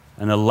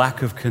and a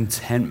lack of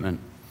contentment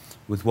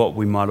with what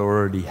we might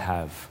already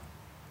have.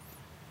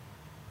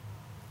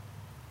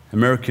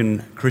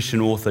 American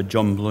Christian author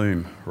John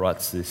Bloom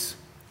writes this: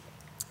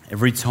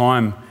 Every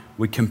time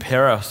we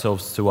compare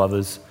ourselves to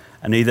others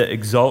and either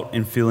exult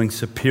in feeling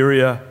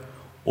superior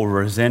or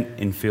resent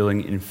in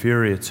feeling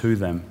inferior to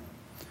them,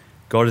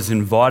 God is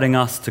inviting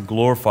us to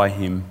glorify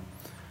Him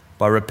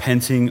by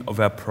repenting of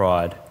our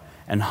pride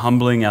and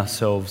humbling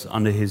ourselves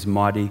under His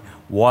mighty,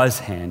 wise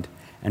hand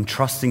and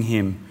trusting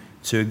Him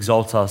to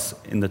exalt us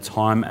in the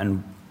time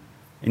and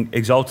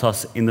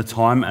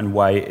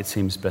way it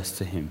seems best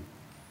to Him.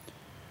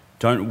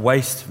 Don't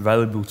waste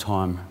valuable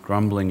time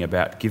grumbling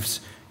about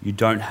gifts you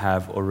don't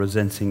have or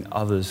resenting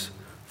others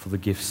for the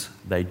gifts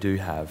they do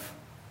have.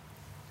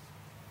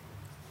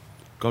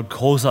 God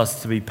calls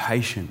us to be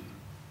patient.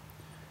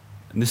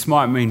 And this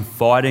might mean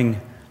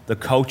fighting the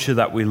culture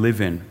that we live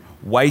in,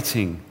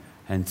 waiting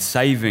and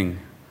saving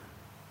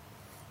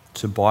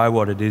to buy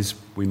what it is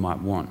we might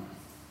want.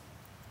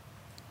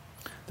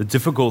 The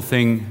difficult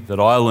thing that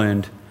I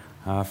learned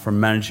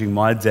from managing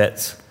my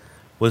debts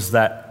was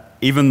that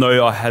even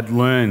though I had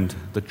learned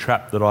the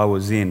trap that I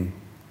was in,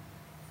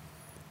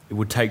 it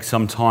would take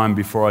some time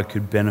before I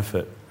could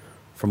benefit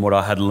from what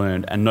I had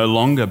learned and no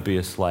longer be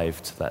a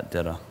slave to that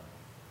debtor.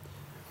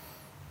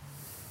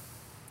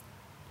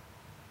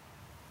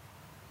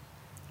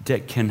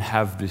 Debt can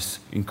have this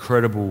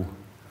incredible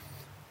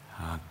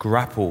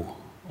grapple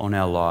on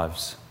our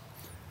lives,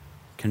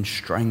 can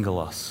strangle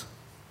us.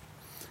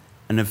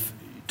 And if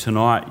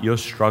tonight you're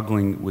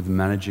struggling with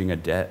managing a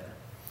debt,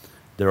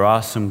 there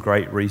are some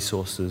great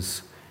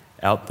resources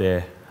out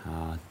there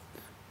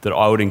that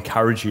I would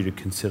encourage you to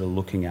consider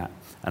looking at.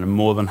 And I'm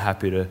more than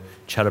happy to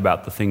chat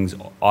about the things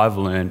I've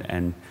learned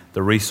and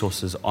the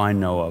resources I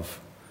know of.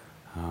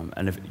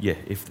 And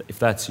if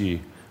that's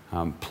you,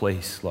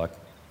 please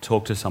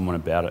talk to someone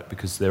about it,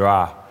 because there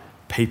are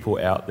people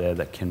out there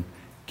that can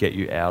get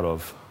you out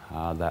of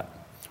that,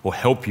 or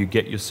help you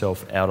get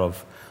yourself out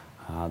of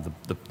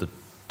the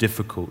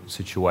difficult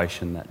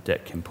situation that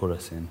debt can put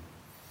us in.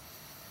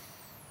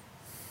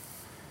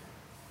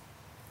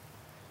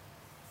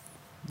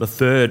 The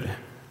third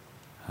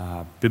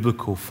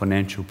biblical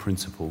financial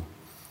principle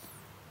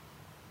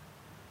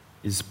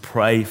is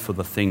pray for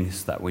the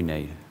things that we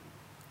need.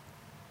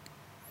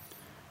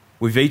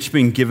 We've each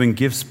been given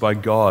gifts by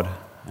God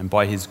and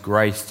by His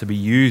grace to be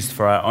used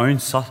for our own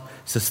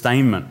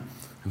sustainment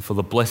and for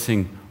the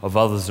blessing of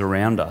others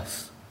around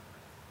us.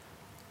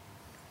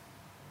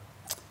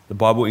 The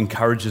Bible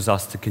encourages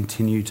us to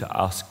continue to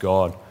ask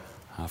God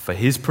for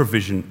His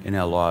provision in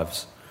our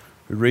lives.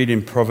 We read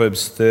in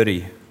Proverbs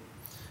 30,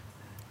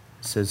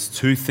 it says,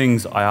 2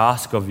 things I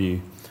ask of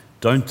you,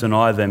 don't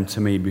deny them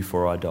to me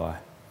before I die.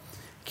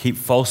 Keep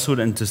falsehood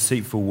and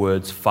deceitful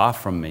words far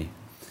from me.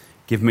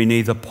 Give me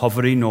neither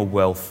poverty nor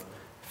wealth.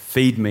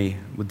 Feed me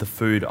with the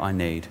food I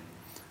need.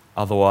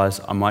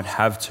 Otherwise, I might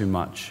have too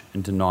much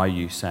and deny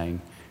you, saying,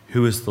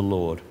 who is the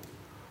Lord?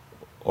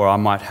 Or I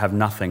might have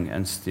nothing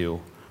and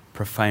steal,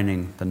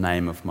 profaning the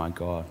name of my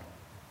God.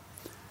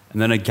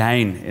 And then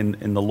again,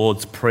 in the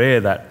Lord's Prayer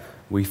that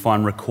we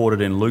find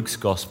recorded in Luke's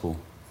Gospel,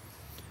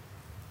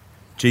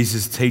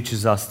 Jesus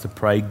teaches us to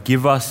pray,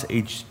 give us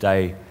each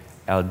day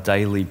our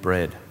daily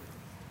bread.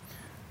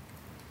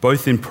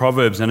 Both in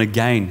Proverbs and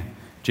again,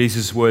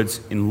 Jesus'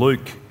 words in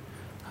Luke,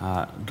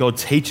 God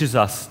teaches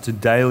us to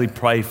daily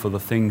pray for the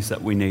things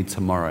that we need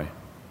tomorrow.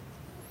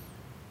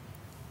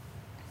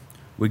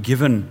 We're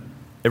given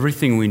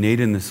everything we need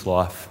in this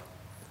life,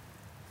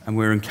 and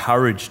we're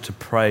encouraged to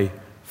pray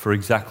for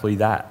exactly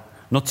that.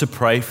 Not to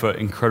pray for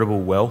incredible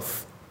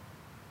wealth,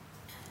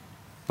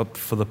 but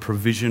for the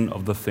provision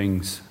of the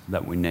things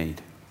that we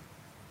need.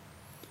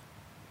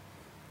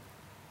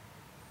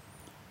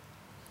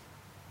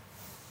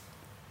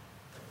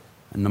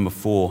 And number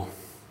 4,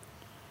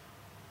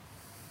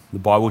 the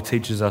Bible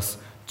teaches us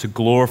to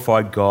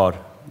glorify God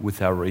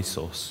with our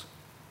resource.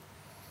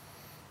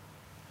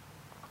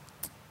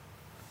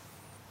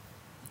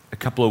 A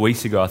couple of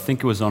weeks ago, I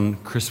think it was on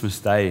Christmas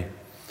Day,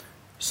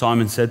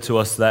 Simon said to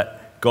us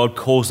that God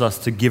calls us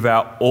to give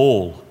our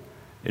all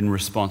in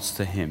response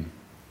to Him.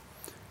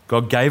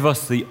 God gave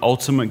us the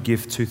ultimate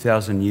gift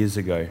 2,000 years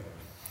ago,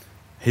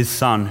 His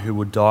Son who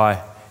would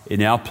die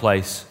in our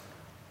place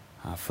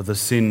for the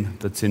sin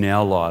that's in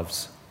our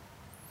lives.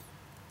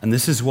 And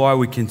this is why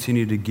we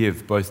continue to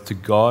give both to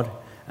God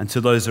and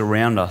to those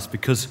around us,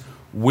 because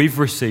we've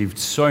received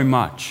so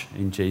much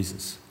in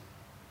Jesus.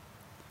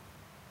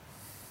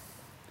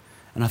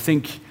 And I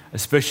think,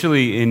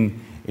 especially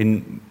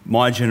in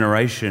my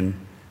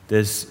generation,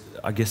 there's,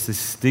 I guess, this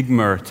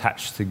stigma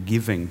attached to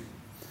giving.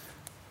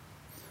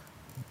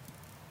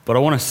 But I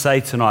want to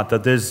say tonight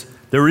that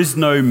there is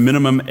no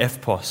minimum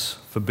FPOS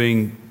for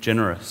being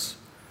generous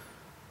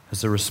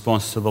as a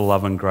response to the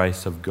love and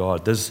grace of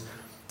God. There's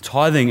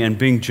tithing and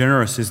being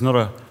generous is not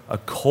a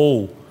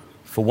call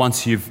for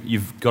once you've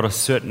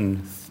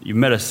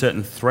met a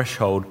certain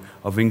threshold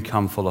of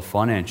income for the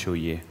financial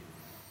year.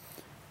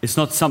 It's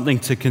not something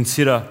to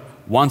consider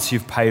once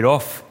you've paid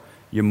off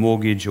your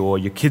mortgage or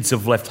your kids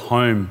have left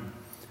home.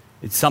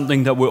 It's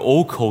something that we're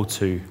all called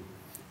to,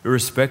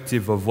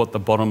 irrespective of what the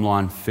bottom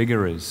line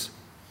figure is.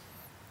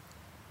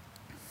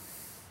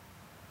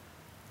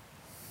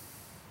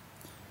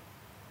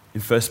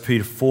 In 1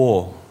 Peter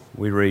 4,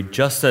 we read,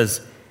 "Just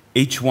as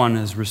each one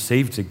has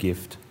received a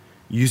gift,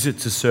 use it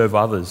to serve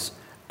others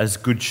as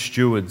good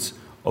stewards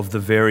of the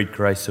varied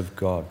grace of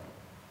God."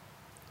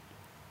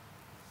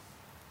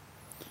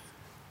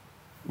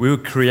 We were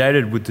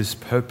created with this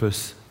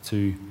purpose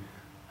to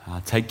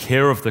take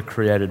care of the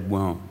created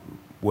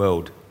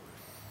world.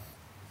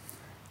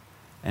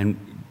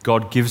 And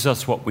God gives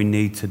us what we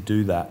need to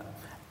do that.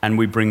 And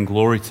we bring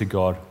glory to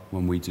God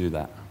when we do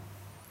that.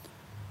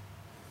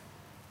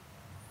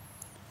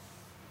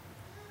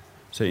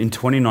 So in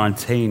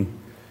 2019,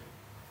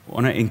 I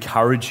want to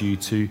encourage you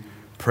to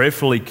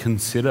prayerfully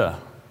consider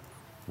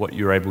what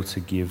you're able to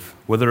give,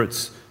 whether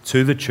it's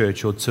to the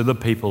church or to the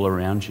people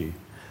around you.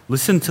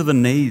 Listen to the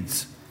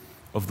needs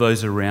of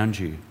those around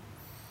you.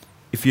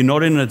 If you're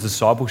not in a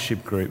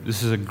discipleship group,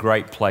 this is a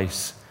great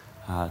place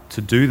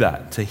to do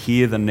that, to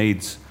hear the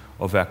needs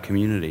of our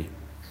community,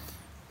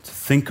 to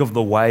think of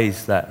the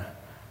ways that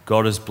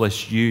God has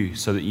blessed you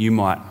so that you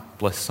might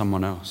bless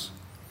someone else,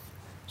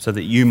 so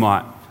that you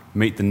might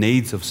meet the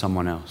needs of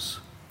someone else.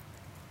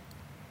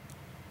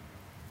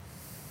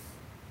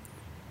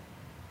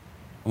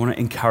 I want to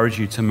encourage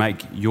you to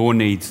make your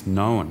needs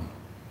known.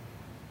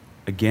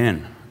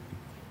 Again,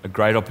 a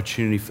great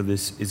opportunity for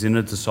this is in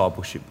a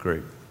discipleship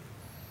group.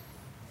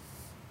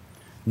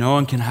 No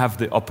one can have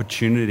the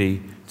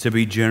opportunity to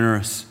be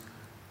generous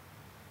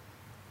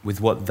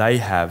with what they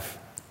have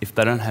if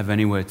they don't have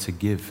anywhere to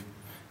give,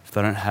 if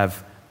they don't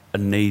have a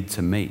need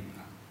to meet.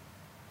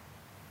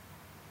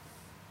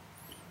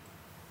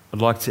 I'd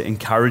like to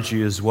encourage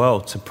you as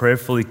well to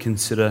prayerfully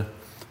consider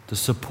the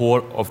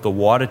support of the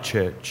wider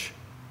church.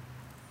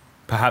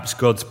 Perhaps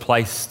God's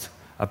placed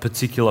a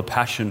particular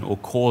passion or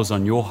cause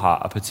on your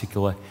heart, a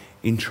particular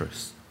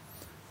interest.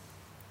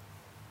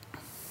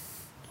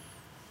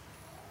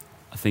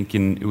 I think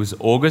it was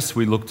August,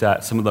 we looked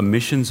at some of the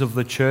missions of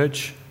the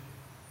church.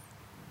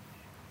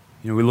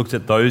 We looked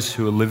at those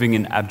who are living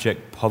in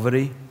abject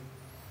poverty.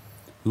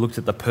 We looked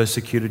at the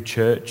persecuted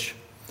church.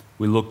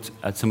 We looked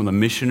at some of the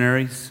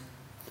missionaries.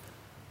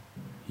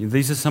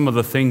 These are some of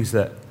the things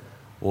that,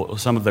 or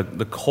some of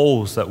the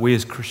calls that we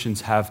as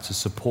Christians have to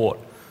support,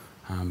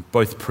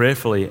 both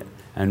prayerfully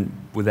and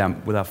with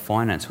our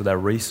finance, with our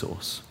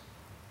resource.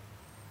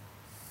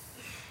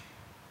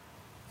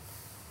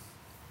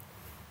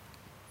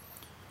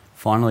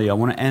 Finally, I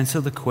want to answer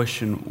the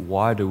question,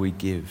 why do we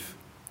give?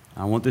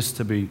 I want this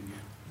to be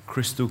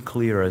crystal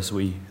clear as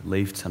we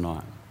leave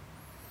tonight.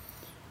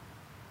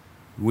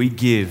 We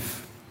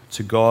give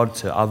to God,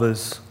 to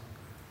others,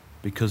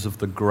 because of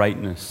the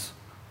greatness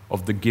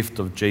of the gift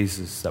of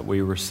Jesus that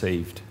we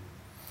received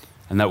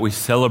and that we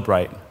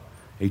celebrate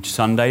each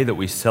Sunday, that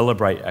we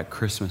celebrate at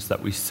Christmas,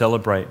 that we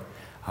celebrate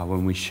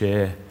when we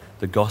share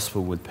the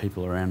gospel with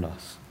people around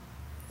us.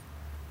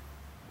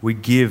 We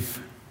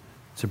give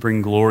to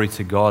bring glory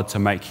to God, to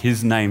make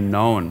His name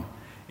known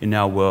in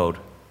our world.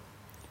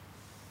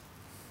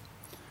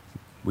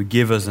 We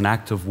give as an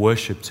act of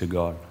worship to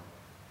God.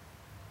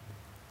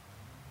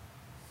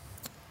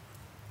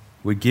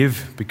 We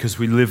give because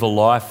we live a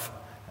life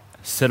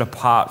set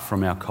apart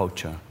from our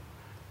culture.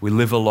 We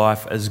live a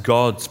life as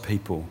God's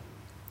people.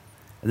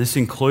 And this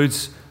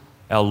includes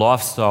our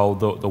lifestyle,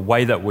 the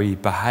way that we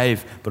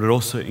behave, but it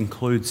also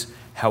includes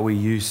how we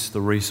use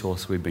the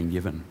resource we've been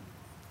given.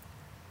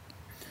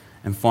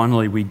 And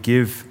finally, we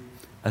give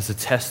as a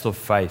test of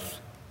faith.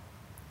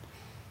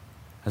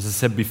 As I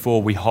said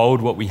before, we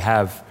hold what we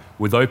have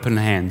with open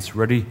hands,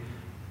 ready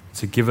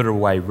to give it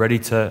away, ready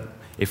to,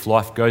 if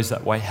life goes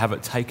that way, have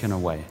it taken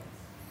away.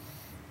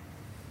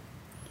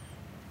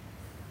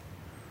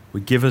 We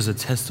give as a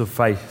test of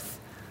faith,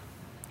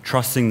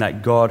 trusting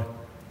that God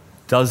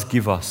does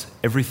give us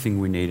everything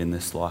we need in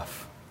this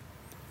life,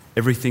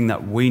 everything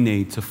that we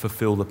need to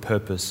fulfill the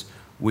purpose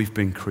we've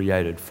been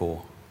created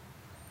for.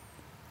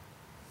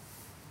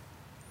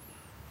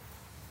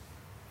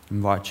 I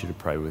invite you to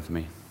pray with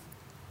me.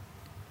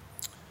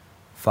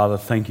 Father,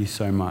 thank you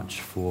so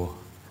much for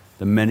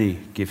the many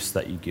gifts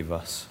that you give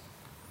us,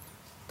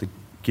 the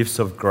gifts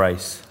of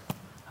grace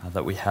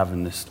that we have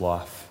in this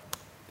life.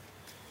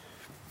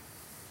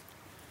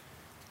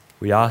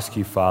 We ask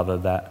you, Father,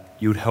 that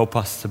you would help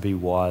us to be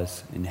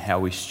wise in how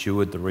we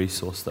steward the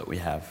resource that we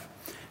have.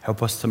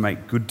 Help us to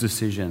make good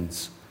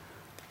decisions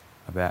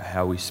about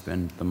how we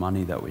spend the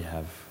money that we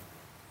have.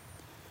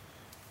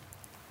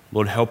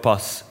 Lord, help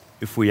us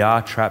if we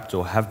are trapped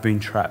or have been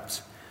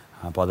trapped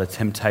by the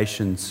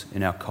temptations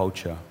in our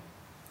culture.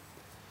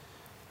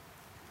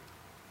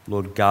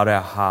 Lord, guard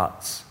our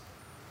hearts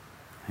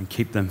and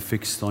keep them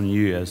fixed on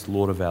you as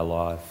Lord of our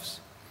lives.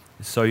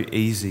 It's so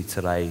easy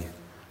today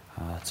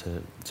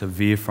to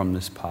veer from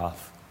this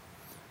path.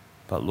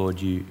 But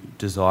Lord, you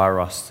desire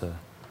us to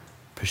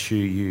pursue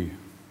you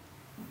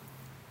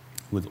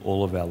with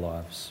all of our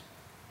lives.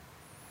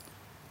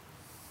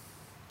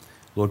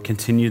 Lord,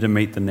 continue to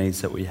meet the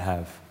needs that we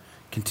have.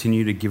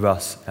 Continue to give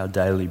us our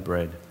daily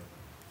bread,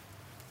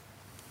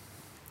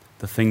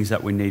 the things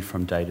that we need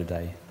from day to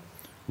day.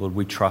 Lord,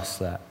 we trust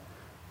that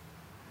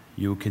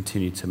you will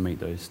continue to meet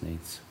those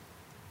needs.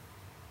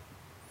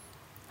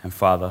 And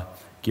Father,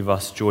 give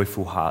us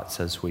joyful hearts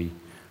as we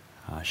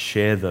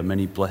share the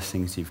many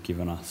blessings you've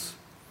given us.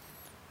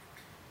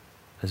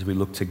 As we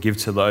look to give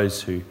to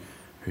those who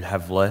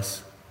have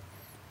less,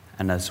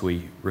 and as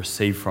we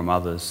receive from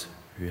others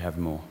who have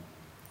more.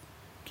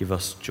 Give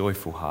us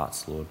joyful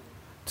hearts, Lord,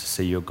 to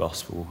see your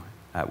gospel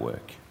at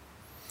work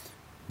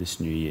this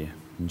new year.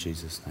 In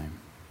Jesus' name,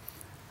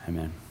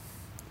 amen.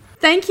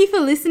 Thank you for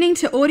listening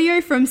to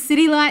audio from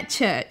City Light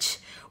Church.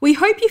 We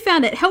hope you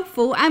found it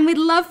helpful, and we'd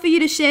love for you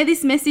to share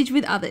this message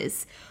with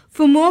others.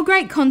 For more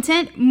great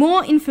content,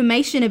 more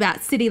information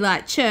about City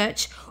Light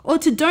Church, or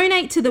to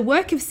donate to the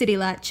work of City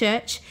Light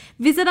Church,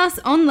 visit us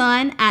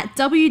online at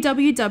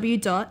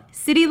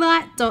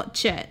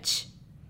www.citylight.church.